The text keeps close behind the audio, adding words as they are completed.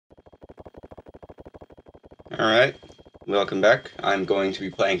Alright, welcome back. I'm going to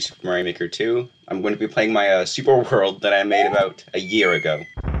be playing Super Mario Maker 2. I'm going to be playing my Super World that I made about a year ago.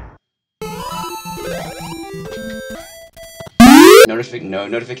 No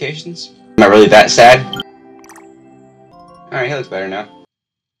notifications? Am I really that sad? Alright, he looks better now.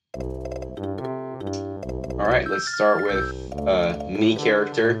 Alright, let's start with me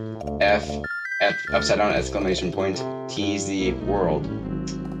character, F, upside down exclamation point, T is the world.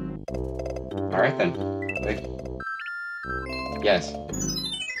 Alright then. Wait. Yes.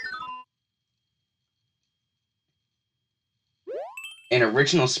 An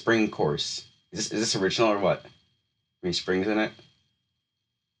original spring course. Is this original or what? Any springs in it?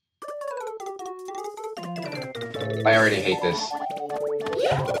 I already hate this.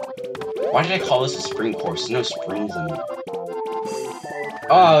 Why did I call this a spring course? There's no springs in it.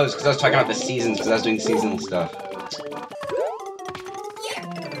 Oh, it's because I was talking about the seasons, because I was doing seasonal stuff.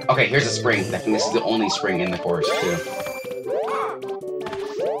 Okay, here's a spring. I think this is the only spring in the course, too.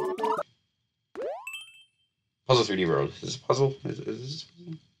 Puzzle 3D World. Is this a puzzle? Is this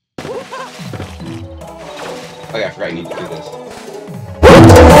a puzzle? Oh yeah, I forgot you need to do this.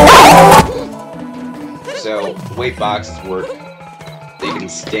 So, weight boxes work. So you can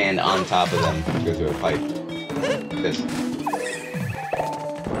stand on top of them to go through a pipe. Like this.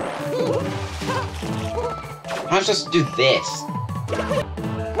 I'm not supposed to do this.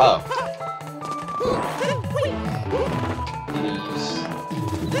 Oh.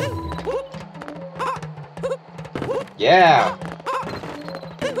 Yeah!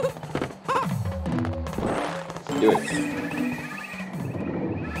 Do it.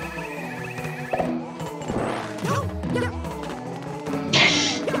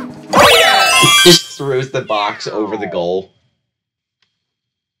 Just throws the box over the goal.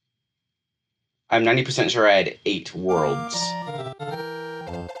 I'm 90% sure I had 8 worlds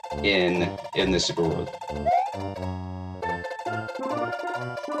in the Super World.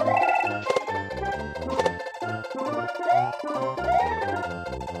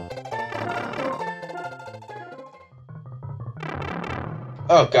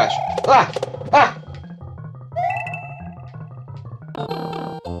 Oh gosh. Ah! Ah!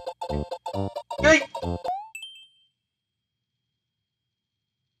 Yay!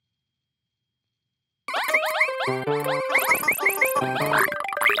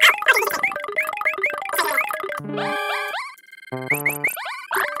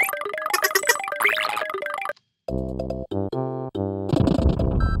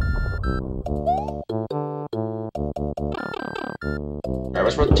 Alright,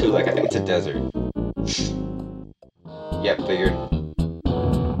 what's World 2 like? I think it's a desert. Yep, figured.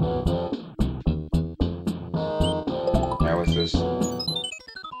 Alright, what's this?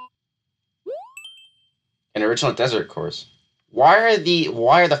 An original desert course. Why are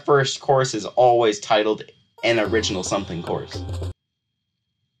the first courses always titled an original something course?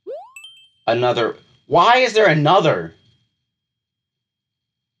 Another. Why is there another?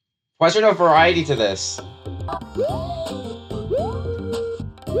 Why is there no variety to this?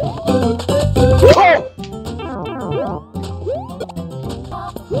 Oh!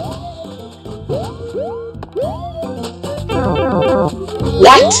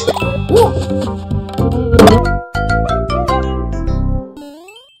 What?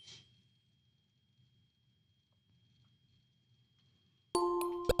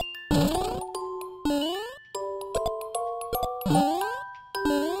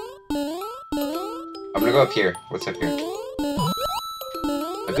 I'm gonna go up here. What's up here?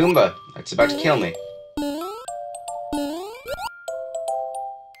 A Goomba! It's about to kill me.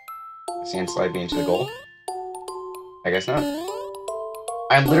 Sand slide me into the goal? I guess not.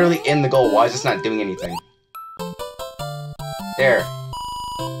 I'm literally in the goal. Why is this not doing anything? There.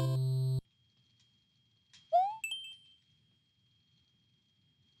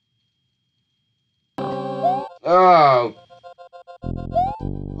 Oh.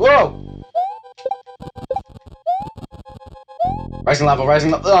 Whoa! Rising level,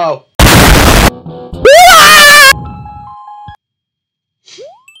 rising level. Oh!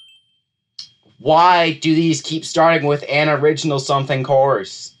 Why do these keep starting with an original something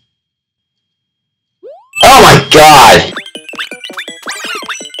course? Oh my god!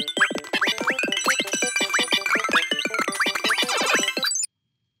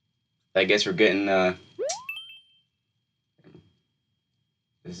 I guess we're getting, this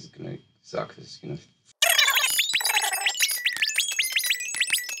is gonna suck. This is gonna...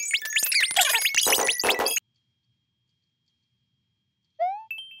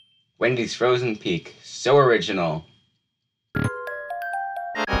 Wendy's Frozen Peak. So original.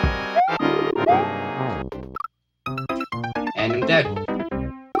 And I'm dead.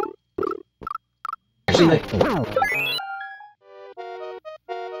 actually like...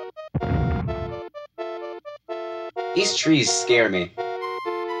 These trees scare me.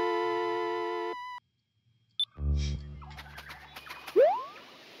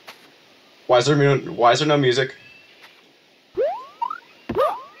 Why is there no music?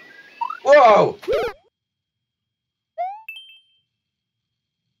 Whoa!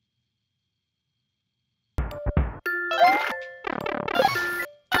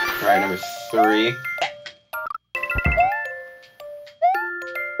 Alright, number 3.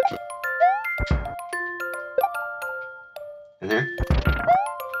 In here?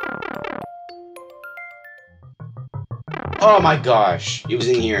 Oh my gosh, it was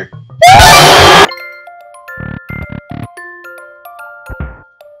in here.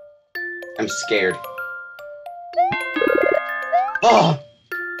 I'm scared. Oh!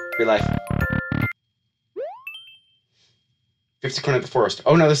 Free life. 50 corner of the forest.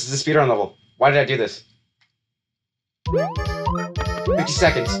 Oh no, this is the speedrun level. Why did I do this? 50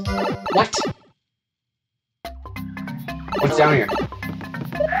 seconds. What? What's down here?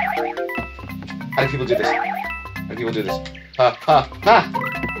 How do people do this? How do people do this? Ah!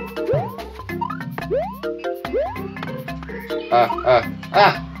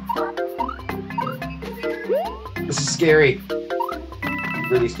 This is scary.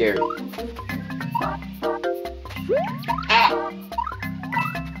 Really scary. Ah!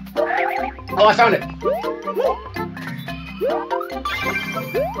 Oh, I found it!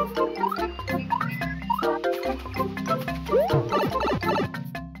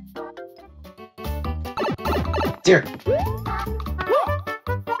 Dear.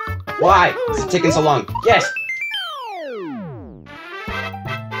 Why is it taking so long? Yes!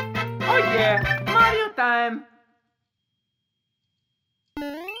 Oh yeah, Mario time!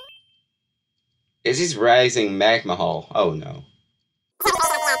 Izzy's rising magma hall. Oh no.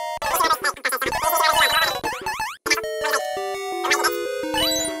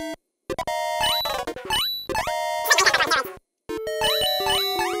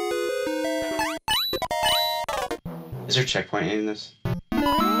 Is there a checkpoint in this?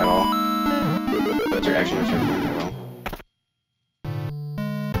 At all? Is there actually no checkpoint at all?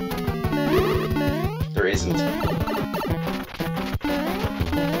 There isn't.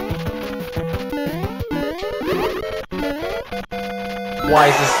 Why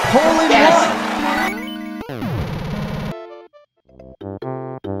is this? Holy yes!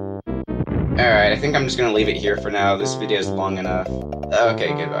 Alright, I think I'm just gonna leave it here for now. This video is long enough.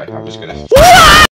 Okay, goodbye. I'm just gonna...